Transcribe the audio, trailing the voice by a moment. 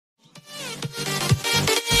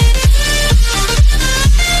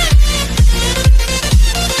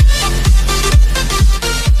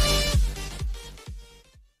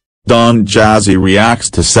Don Jazzy reacts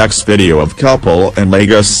to sex video of couple in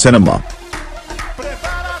Lagos cinema.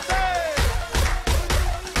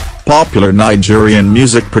 Popular Nigerian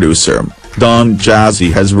music producer, Don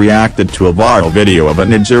Jazzy has reacted to a viral video of a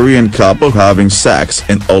Nigerian couple having sex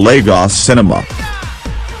in a Lagos cinema.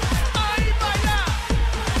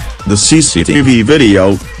 The CCTV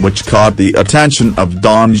video, which caught the attention of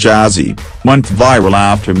Don Jazzy, went viral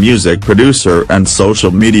after music producer and social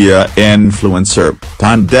media influencer,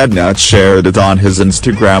 Fanpgae shared it on his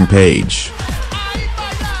Instagram page.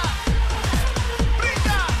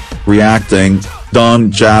 Reacting, Don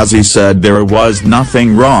Jazzy said there was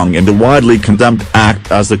nothing wrong in the widely condemned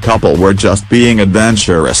act as the couple were just being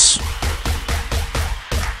adventurous.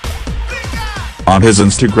 On his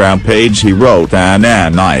Instagram page he wrote, and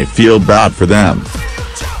I feel bad for them.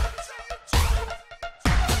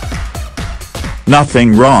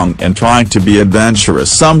 Nothing wrong in trying to be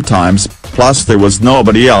adventurous sometimes, plus there was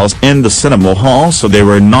nobody else in the cinema hall, so they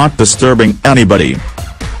were not disturbing anybody.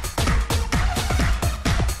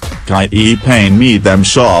 Pain me them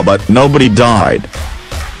shaw, but nobody died.